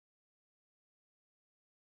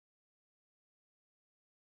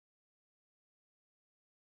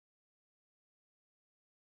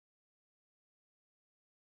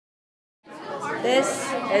This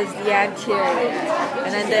is the anterior,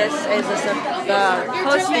 and then this is the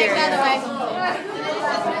posterior.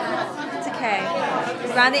 It's okay.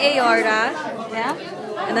 Around the aorta, Yeah.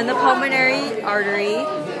 and then the pulmonary artery,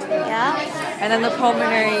 Yeah. and then the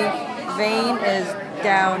pulmonary vein is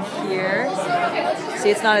down here. See,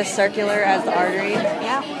 it's not as circular as the artery,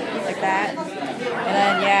 Yeah. like that. And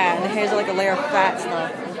then and here's like a layer of fat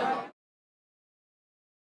stuff.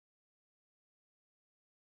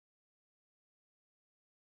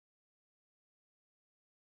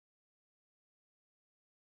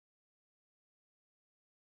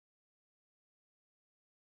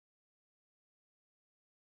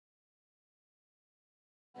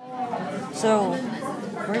 So,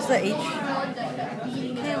 where's the H?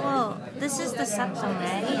 Okay, well, this is the septum,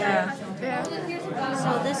 right? Yeah.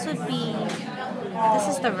 So this would be, this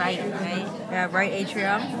is the right? Yeah, right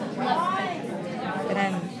atrium. And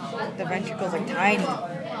then the ventricles are tiny.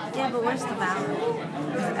 Yeah, but where's the valve?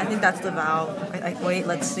 I think that's the valve. Wait,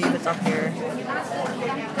 let's see if it's up here.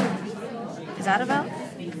 Is that a valve?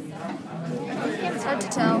 It's hard to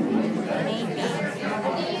tell. Maybe.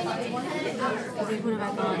 They put it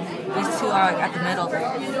back on. These two are at the middle.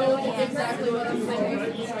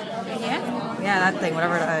 Yeah? Yeah, that thing,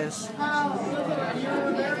 whatever that is.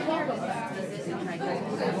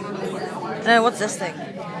 And then what's this thing?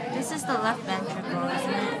 This is the left ventricle, isn't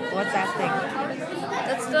it? What's that thing?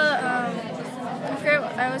 That's the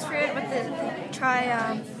I was forgetting what the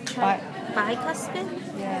Bicuspid?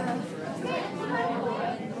 Yeah.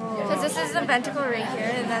 because this is the ventricle right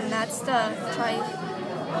here, and then that's the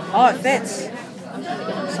Oh, it fits.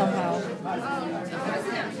 Somehow.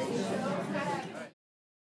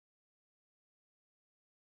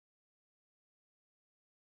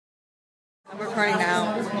 I'm recording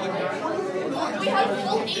now.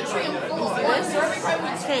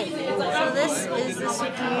 Okay, so this is the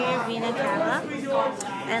superior vena cava,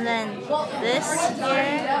 and then this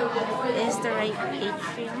here is the right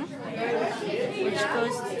atrium, which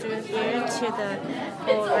goes through here to the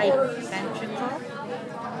whole right ventricle,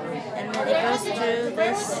 and then it goes through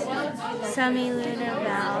this semilunar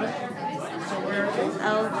valve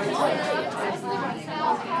out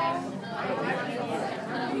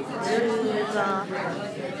to the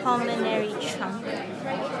pulmonary trunk.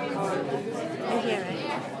 Right here,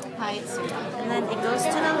 right? And then it goes to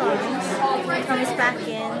the lungs, comes back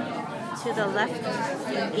in to the left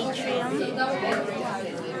atrium,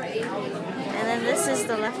 and then this is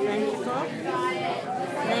the left ventricle,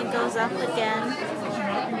 and then it goes up again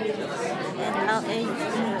and out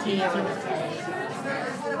into here.